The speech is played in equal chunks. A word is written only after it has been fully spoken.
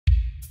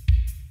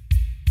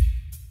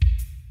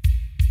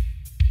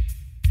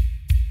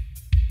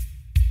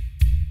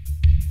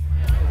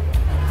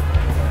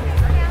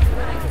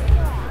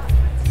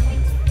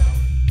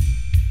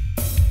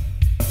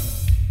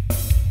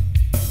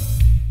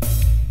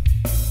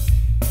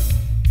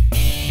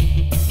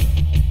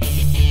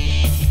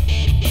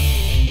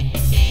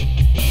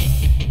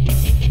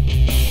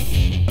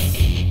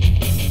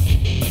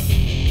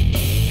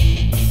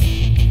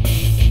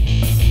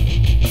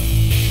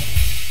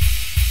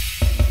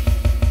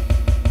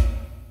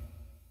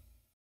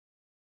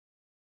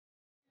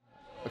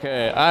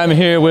Okay, I'm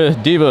here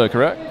with D.Va,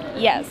 correct?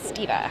 Yes,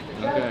 D.Va.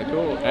 Okay,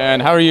 cool. And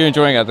how are you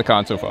enjoying at the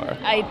con so far?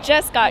 I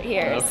just got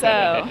here, Okay. so.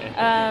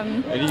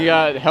 And you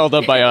got held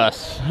up by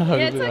us.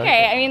 It's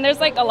okay. I mean, there's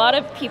like a lot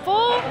of people.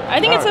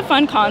 I think it's a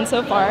fun con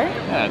so far.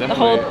 Yeah, definitely. The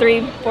whole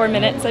 3-4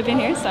 minutes I've been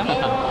here, so.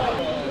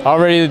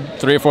 Already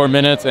 3 or 4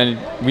 minutes, and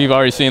we've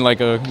already seen like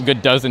a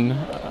good dozen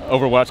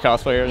Overwatch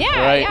cosplayers.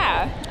 Yeah, right?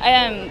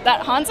 yeah.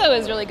 That Hanzo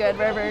is really good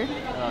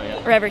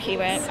wherever he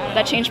went.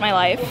 That changed my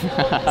life, so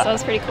it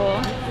was pretty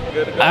cool.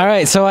 All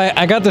right, so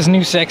I got this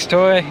new sex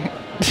toy.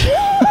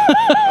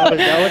 Oh, is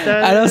that what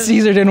that I know is?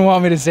 Caesar didn't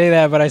want me to say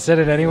that, but I said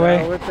it anyway.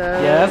 Is that what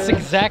that Yeah, that's is?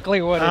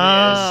 exactly what it is.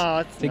 Oh,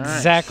 It's that's nice.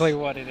 exactly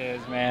what it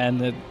is,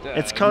 man.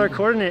 It's color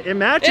coordinate. It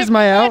matches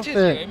my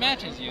outfit. It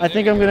matches you. I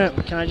think I'm gonna.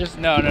 Can I just?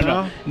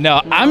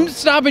 No. I'm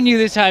stopping you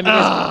this time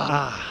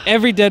because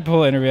every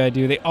Deadpool interview I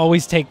do, they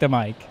always take the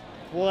mic.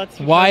 Well, that's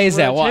Why because is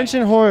that? we're Why?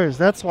 Attention whores.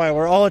 That's why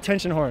we're all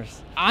attention whores.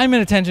 I'm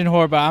an attention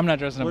whore, but I'm not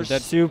dressing up We're as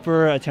Deadpool.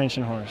 super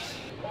attention whores.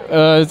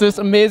 Is this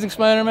Amazing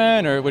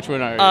Spider-Man, or which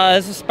one are you?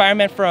 This is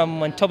Spider-Man from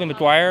when Tobey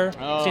Maguire.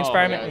 Oh, Seen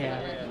Spider-Man? okay.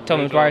 Yeah.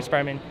 Tobey Maguire,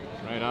 Spider-Man.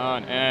 Right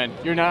on. And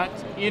you're not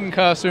in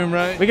costume,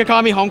 right? We could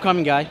call me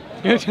Homecoming Guy.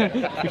 You're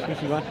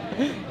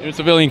in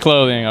civilian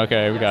clothing.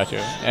 Okay, we got you.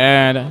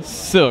 And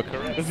Silk.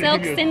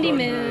 Silk Cindy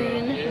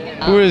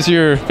Moon. Who is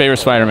your favorite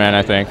Spider-Man,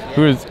 I think?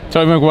 Who is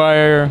Tobey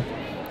Maguire,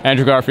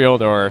 Andrew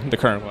Garfield, or the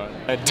current one?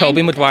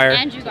 Tobey Maguire.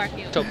 Andrew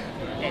Garfield.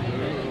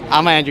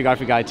 I'm an Andrew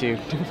Garfield guy too.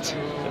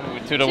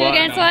 2 to 2 1.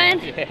 against 1?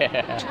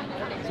 Yeah.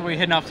 So we're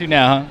heading off to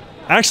now, huh?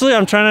 Actually,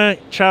 I'm trying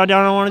to chow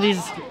down on one of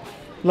these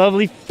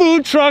lovely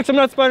food trucks. I'm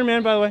not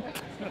Spider-Man, by the way.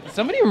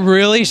 Somebody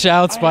really shout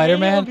I hate it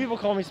Spider-Man? when people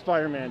call me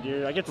Spider-Man,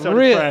 dude. I get so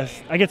Really?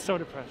 depressed. I get so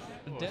depressed.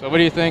 So what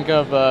do you think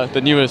of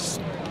the newest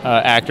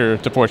actor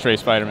to portray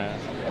Spider-Man?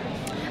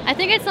 I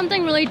think it's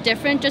something really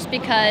different just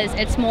because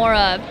it's more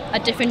of a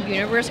different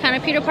universe kind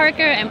of Peter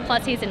Parker, and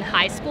plus he's in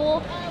high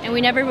school, and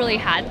we never really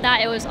had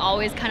that. It was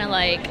always kind of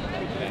like,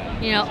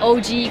 you know,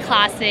 OG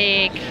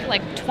classic,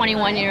 like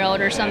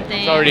 21-year-old or something.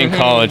 He's already in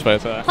college by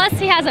the time. Plus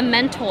he has a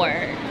mentor,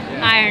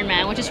 Iron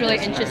Man, which is really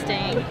interesting.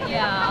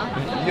 Yeah.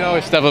 You can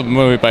always step up a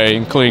movie by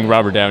including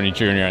Robert Downey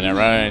Jr. in that,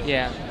 right?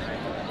 Yeah.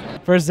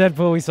 First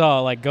Deadpool we saw,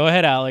 like, go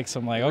ahead, Alex.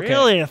 I'm like, okay.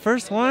 Really? The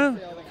first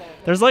one?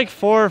 There's like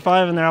 4 or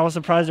 5 in there. I was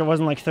surprised there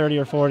wasn't like 30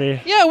 or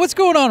 40. Yeah, what's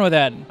going on with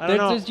that? I don't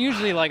know. There's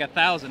usually like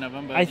 1,000 of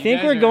them. But I you think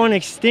guys we're are- going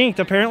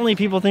extinct. Apparently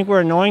people think we're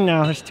annoying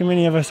now. There's too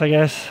many of us, I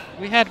guess.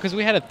 because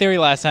we had a theory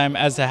last time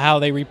as to how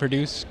they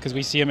reproduce, because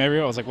we see them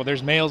everywhere. I was like, well,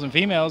 there's males and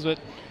females, but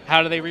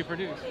how do they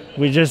reproduce?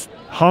 We just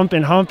hump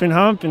and hump and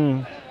hump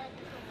and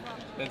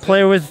That's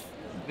play it. with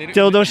They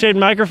don't- dildo-shaped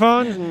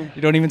microphones and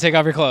You don't even take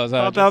off your clothes.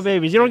 Huh? pop out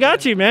babies. You don't got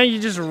to, man. You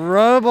just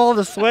rub all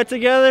the sweat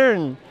together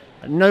and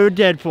no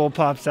Deadpool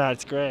pops out.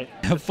 It's great.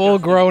 A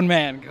full-grown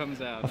man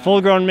comes out. A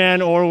full-grown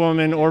man or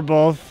woman or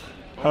both.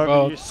 However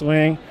both. you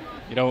swing.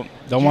 You don't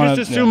You want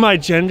just assume my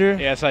gender.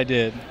 Yes, I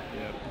did.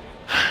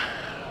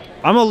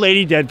 I'm a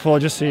lady Deadpool,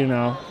 just so you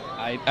know.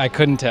 I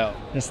couldn't tell.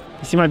 Just,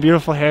 you see my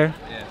beautiful hair?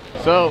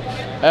 So,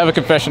 I have a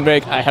confession to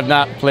make. I have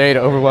not played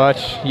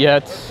Overwatch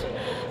yet,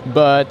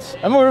 but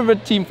I'm more of a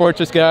Team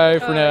Fortress guy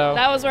for now.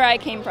 That was where I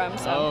came from,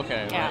 so. Oh,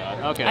 okay. Yeah.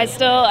 Right on. Okay.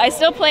 I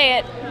still play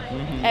it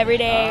every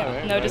day.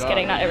 Alright, No, right just on.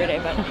 kidding, not every day,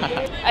 but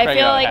I Try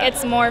feel it out. like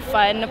it's more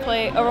fun to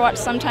play Overwatch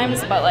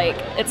sometimes, but like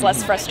it's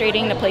less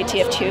frustrating to play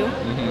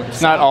TF2.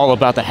 It's not all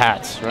about the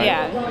hats, right?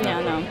 Yeah,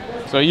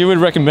 no. So you would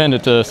recommend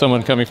it to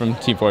someone coming from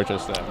Team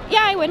Fortress then?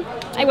 Yeah, I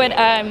would.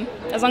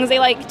 As long as they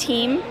like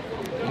team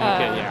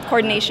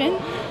coordination.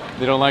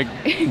 They don't like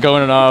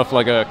going off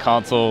like a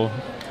console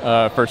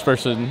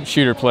first-person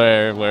shooter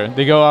player where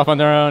they go off on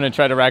their own and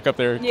try to rack up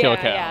their kill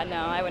count. Yeah, no,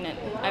 I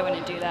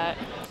wouldn't do that.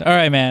 All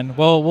right, man.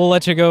 Well, we'll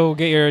let you go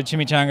get your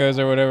chimichangas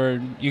or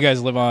whatever you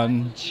guys live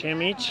on.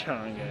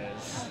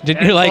 Chimichangas. Did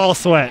And you like? all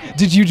sweat.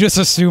 Did you just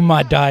assume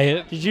my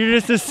diet? Did you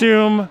just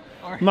assume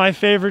my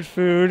favorite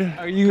food?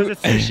 Are you? 'Cause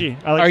it's sushi.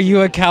 I like Are sushi.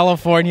 you a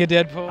California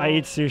Deadpool? I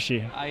eat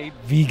sushi. I eat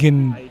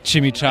vegan I do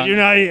chimichanga.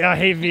 not eat, I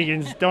hate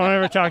vegans. Don't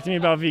ever talk to me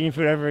about vegan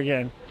food ever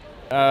again.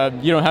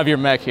 You don't have your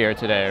mech here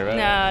today, right?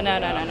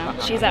 No.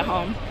 She's at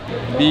home.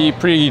 Be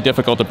pretty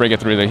difficult to break it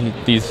through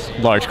these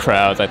large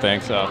crowds, I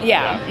think. So.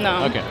 Yeah,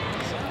 no. Okay.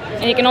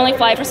 And you can only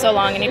fly for so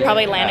long, and you'd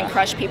probably land and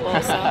crush people,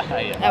 so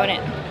that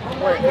wouldn't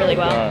work really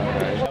well.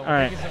 All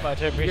right. Thank you so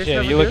much. I appreciate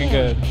it. You're looking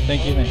good.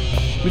 Thank you, man.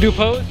 We do a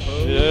pose?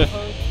 Yeah.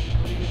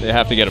 They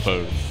have to get a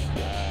pose.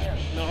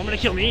 No, I'm gonna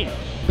kill me.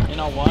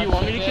 And I'll watch. Do you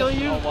want me to kill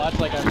you? I'll watch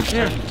like I'm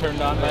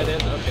turned on by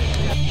this.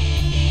 Okay.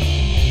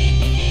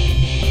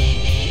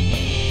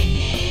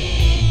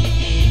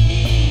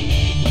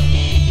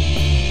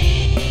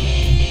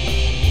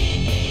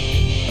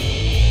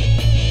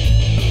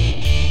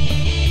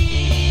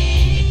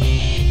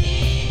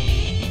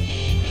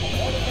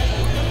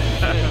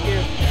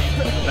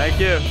 Thank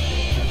you.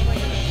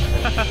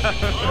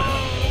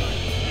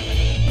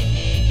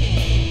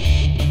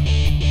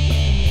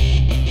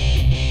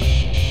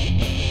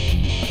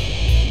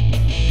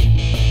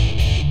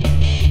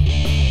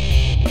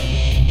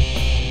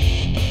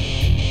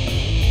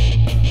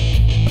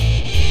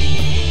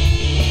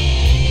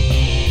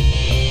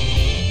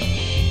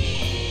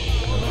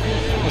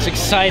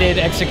 excited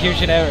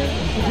execution ever.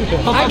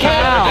 I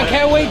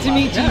can't wait to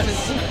meet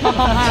Jesus.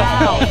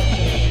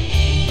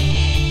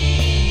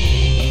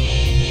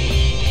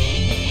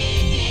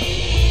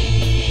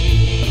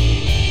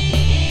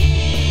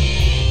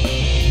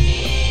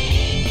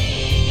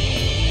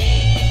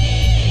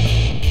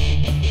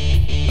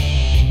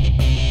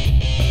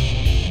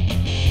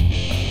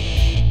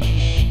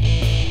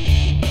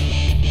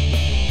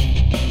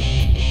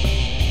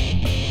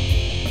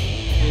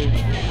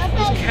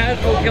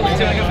 Casual killing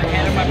too. I got my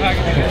hand in my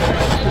pocket.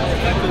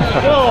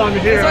 Oh, I'm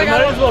here. I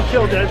might as well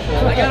kill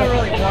Deadpool. I don't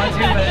really want to,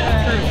 but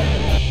it's true.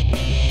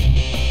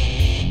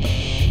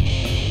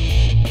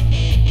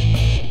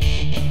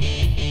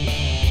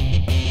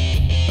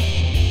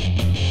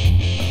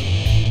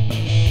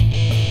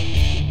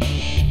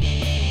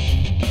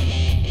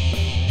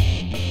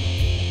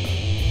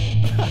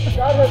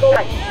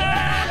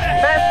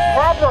 Man's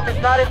problem is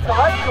not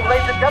intellectual,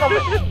 ladies and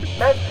gentlemen.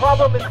 Man's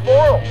problem is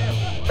moral.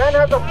 Man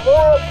has a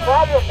moral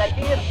problem that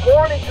he is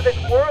born into this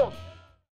world.